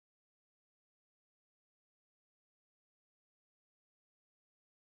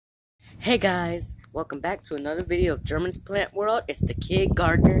Hey guys, welcome back to another video of German's Plant World. It's the Kid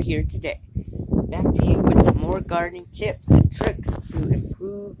Gardener here today. Back to you with some more gardening tips and tricks to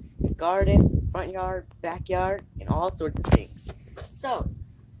improve the garden, front yard, backyard, and all sorts of things. So,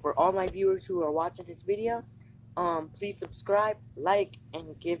 for all my viewers who are watching this video, please subscribe, like,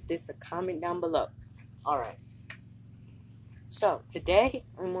 and give this a comment down below. Alright. So, today,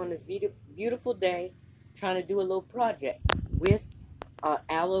 I'm on this beautiful day trying to do a little project with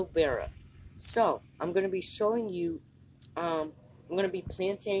aloe vera. So, I'm going to be showing you, I'm going to be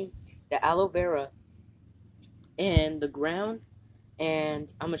planting the aloe vera in the ground,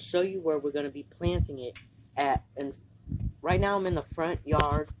 and I'm going to show you where we're going to be planting it at. And right now I'm in the front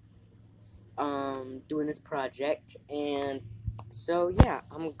yard, doing this project, and so yeah,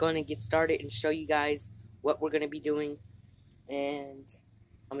 I'm going to get started and show you guys what we're going to be doing, and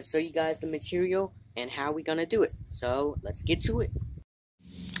I'm going to show you guys the material and how we're going to do it. So, let's get to it.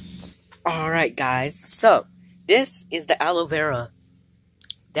 Alright guys, so this is the aloe vera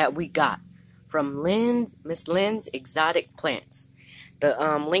that we got from Miss Lynn's Exotic Plants. The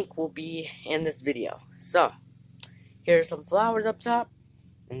link will be in this video. So, here's some flowers up top,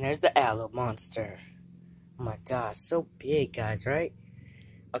 and there's the aloe monster. Oh my gosh, so big guys, right?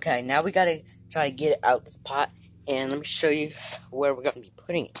 Okay, now we gotta try to get it out this pot, and let me show you where we're gonna be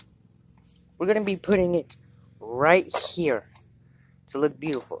putting it. We're gonna be putting it right here to look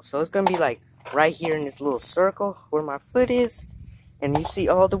beautiful. So it's gonna be like right here in this little circle where my foot is, and you see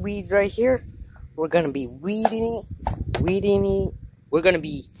all the weeds right here. We're gonna be weeding it. We're gonna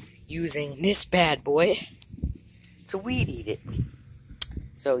be using this bad boy to weed eat it.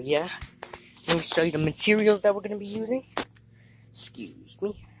 So yeah, let me show you the materials that we're gonna be using. Excuse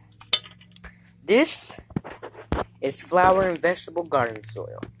me. This is flower and vegetable garden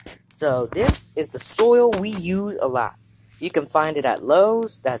soil. So this is the soil we use a lot. You can find it at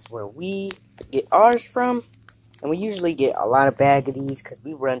Lowe's. That's where we get ours from. And we usually get a lot of bag of these because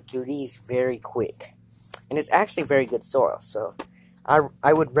we run through these very quick. And it's actually very good soil. So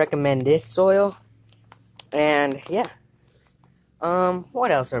I would recommend this soil. And yeah.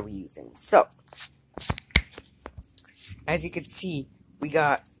 What else are we using? So, as you can see, we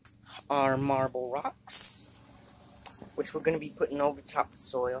got our marble rocks, which we're going to be putting over top of the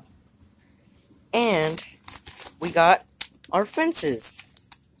soil. And we got our fences.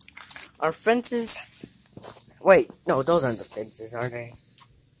 Our fences. Wait, no, those aren't the fences, are they?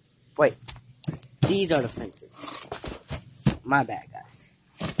 Wait, these are the fences. My bad, guys.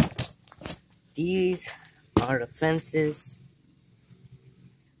 These are the fences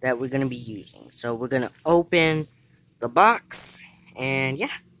that we're going to be using. So we're going to open the box, and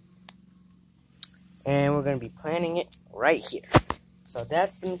yeah. And we're going to be planting it right here. So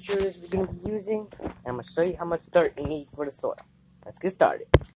that's the materials we're going to be using. And I'm going to show you how much dirt you need for the soil. Let's get started.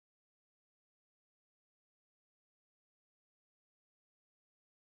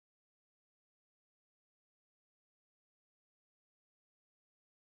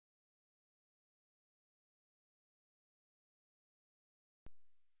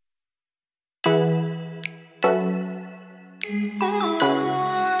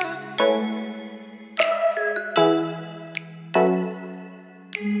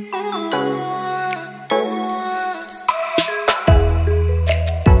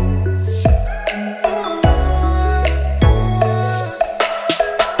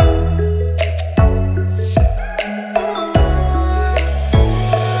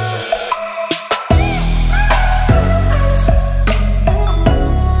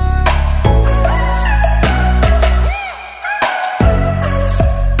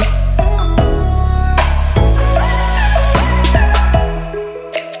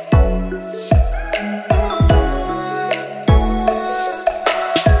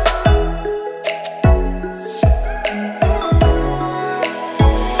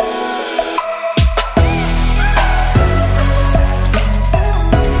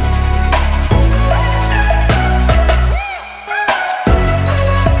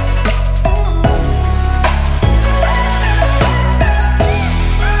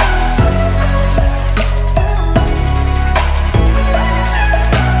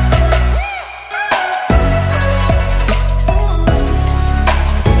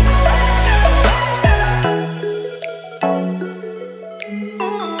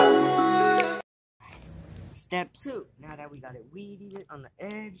 Step 2, now that we got it weeded on the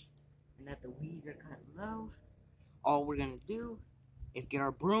edge, and that the weeds are kind of low, all we're going to do is get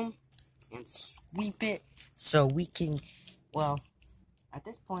our broom and sweep it so we can, well, at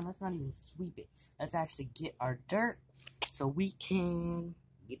this point, let's not even sweep it. Let's actually get our dirt so we can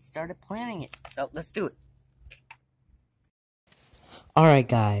get started planting it. So let's do it. Alright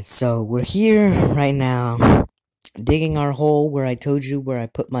guys, so we're here right now, digging our hole where I told you where I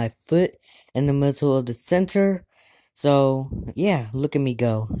put my foot in the middle of the center. So, yeah, look at me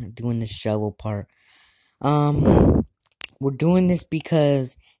go, doing the shovel part. We're doing this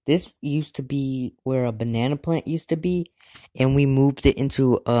because this used to be where a banana plant used to be, and we moved it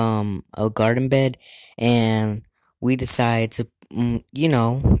into, a garden bed, and we decided to,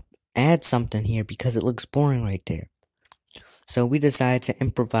 add something here because it looks boring right there. So we decided to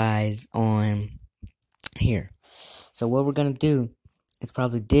improvise on here. So what we're gonna do is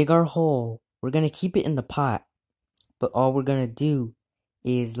probably dig our hole. We're gonna keep it in the pot, but all we're gonna do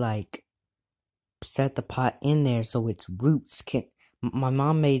is like set the pot in there so its roots can. My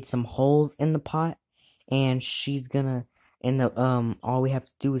mom made some holes in the pot, and she's gonna all we have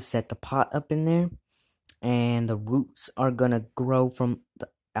to do is set the pot up in there, and the roots are gonna grow from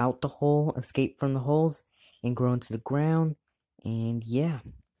out the hole, escape from the holes, and grow into the ground. And yeah,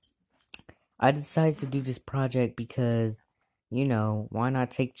 I decided to do this project because, why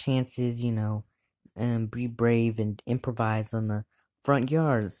not take chances, and be brave and improvise on the front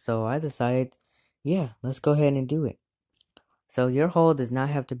yard. So I decided, yeah, let's go ahead and do it. So your hole does not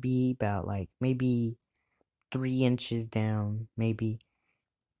have to be about like maybe 3 inches down, maybe.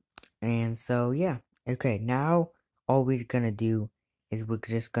 And so, yeah. Okay, now all we're gonna do is we're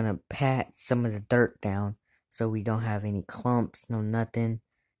just gonna pat some of the dirt down so we don't have any clumps, no nothing.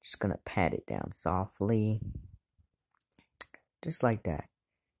 Just gonna pat it down softly. Just like that.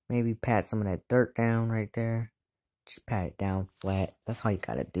 Maybe pat some of that dirt down right there. Just pat it down flat. That's all you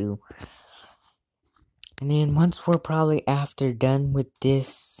gotta do. And then once we're probably after done with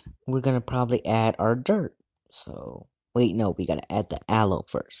this, we're gonna probably add our dirt. So, wait, no, we gotta add the aloe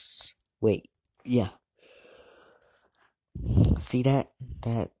first. Wait, yeah. See that?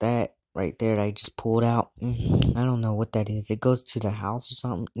 That right there that I just pulled out? I don't know what that is. It goes to the house or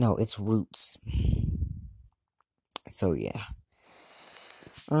something? No, it's roots. So, yeah.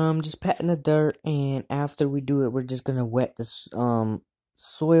 Just patting the dirt, and after we do it, we're just gonna wet this,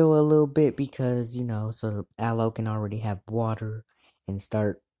 soil a little bit because, so the aloe can already have water and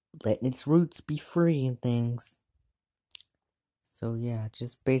start letting its roots be free and things. So, yeah,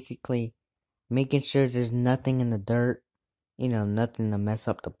 just basically making sure there's nothing in the dirt, nothing to mess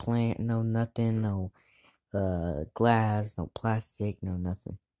up the plant, no nothing, no, glass, no plastic, no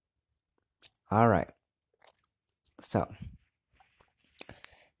nothing. Alright, so.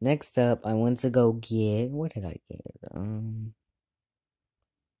 Next up, I went to go get, what did I get?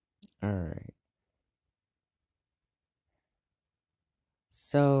 Alright.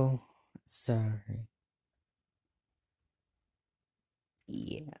 So, sorry.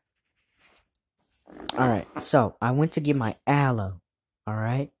 Yeah. Alright, so, I went to get my aloe.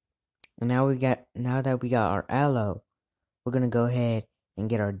 Alright? And now that we got our aloe, we're gonna go ahead and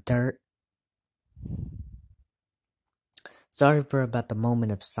get our dirt. Sorry for about the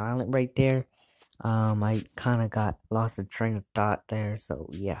moment of silence right there. I kinda got lost a train of thought there, so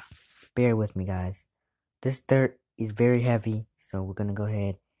yeah. Bear with me, guys. This dirt is very heavy, so we're gonna go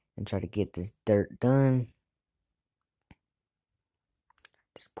ahead and try to get this dirt done.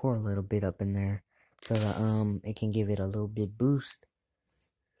 Just pour a little bit up in there so that it can give it a little bit boost.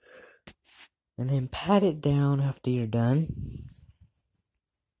 And then pat it down after you're done.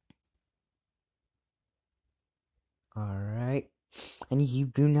 Alright. And you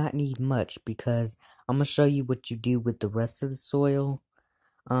do not need much because I'm gonna show you what you do with the rest of the soil.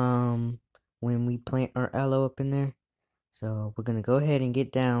 When we plant our aloe up in there. So we're gonna go ahead and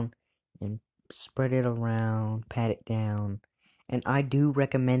get down and spread it around, pat it down. And I do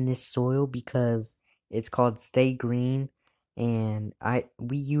recommend this soil because it's called Stay Green, and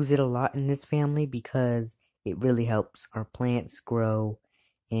we use it a lot in this family because it really helps our plants grow,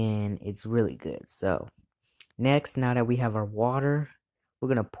 and it's really good. So next, now that we have our water, we're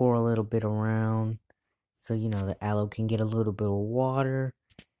gonna pour a little bit around so the aloe can get a little bit of water.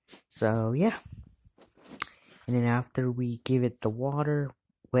 So yeah. And then after we give it the water,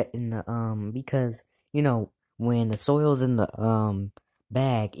 wet in the, because, when the soil's in the,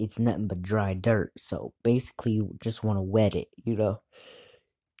 bag, it's nothing but dry dirt. So basically, you just want to wet it,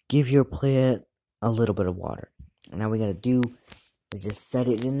 Give your plant a little bit of water. And now we gotta do is just set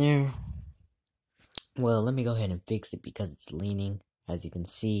it in there. Well, let me go ahead and fix it because it's leaning, as you can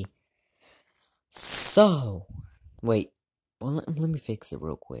see. So, wait. Well, let me fix it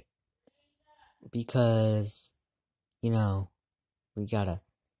real quick. Because, we gotta.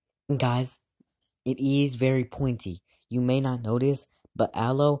 Guys, it is very pointy. You may not notice, but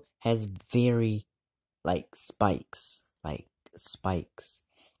aloe has very, spikes. Like, spikes.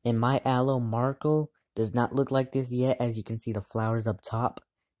 And my aloe Marco does not look like this yet. As you can see, the flowers up top.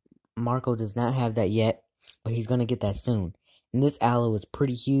 Marco does not have that yet, but he's gonna get that soon. And this aloe is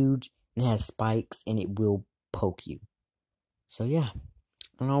pretty huge and has spikes, and it will poke you. So yeah,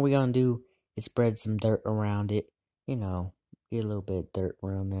 and all we gonna do is spread some dirt around it. You know, get a little bit of dirt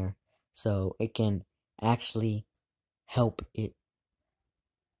around there, so it can actually help it,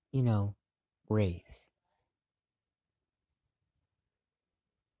 you know, raise.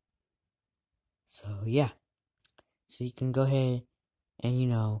 So yeah, so you can go ahead and, you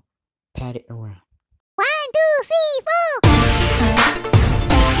know, pat it around. 1, 2, 3, 4.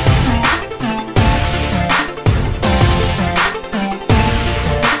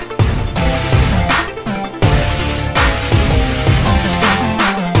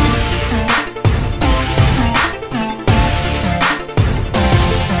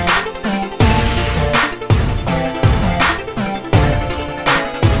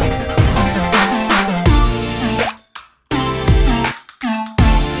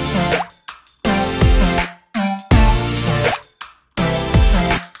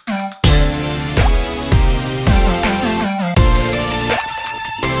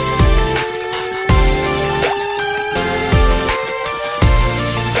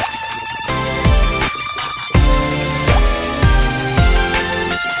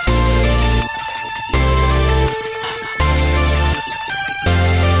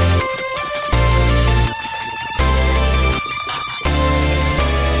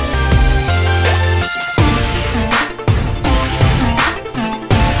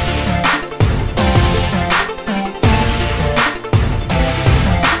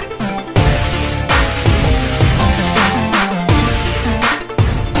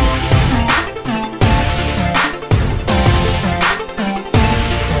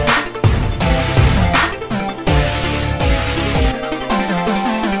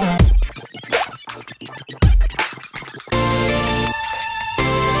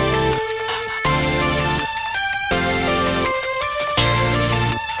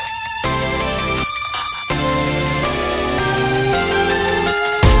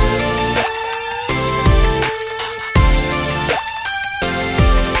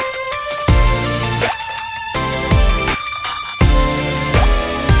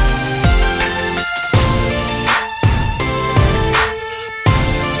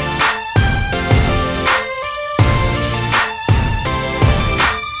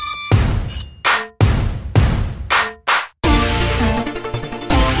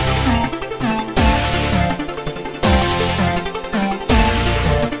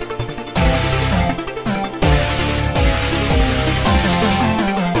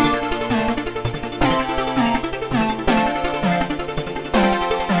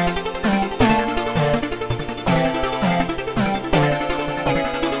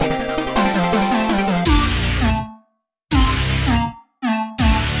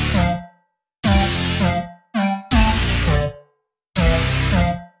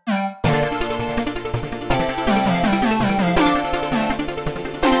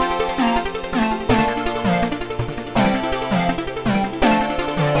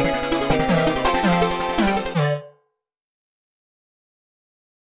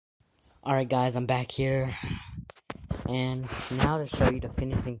 Alright guys, I'm back here, and now to show you the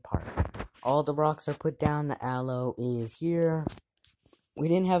finishing part. All the rocks are put down, the aloe is here. We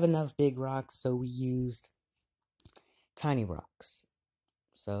didn't have enough big rocks, so we used tiny rocks.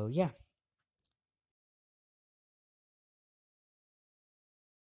 So yeah.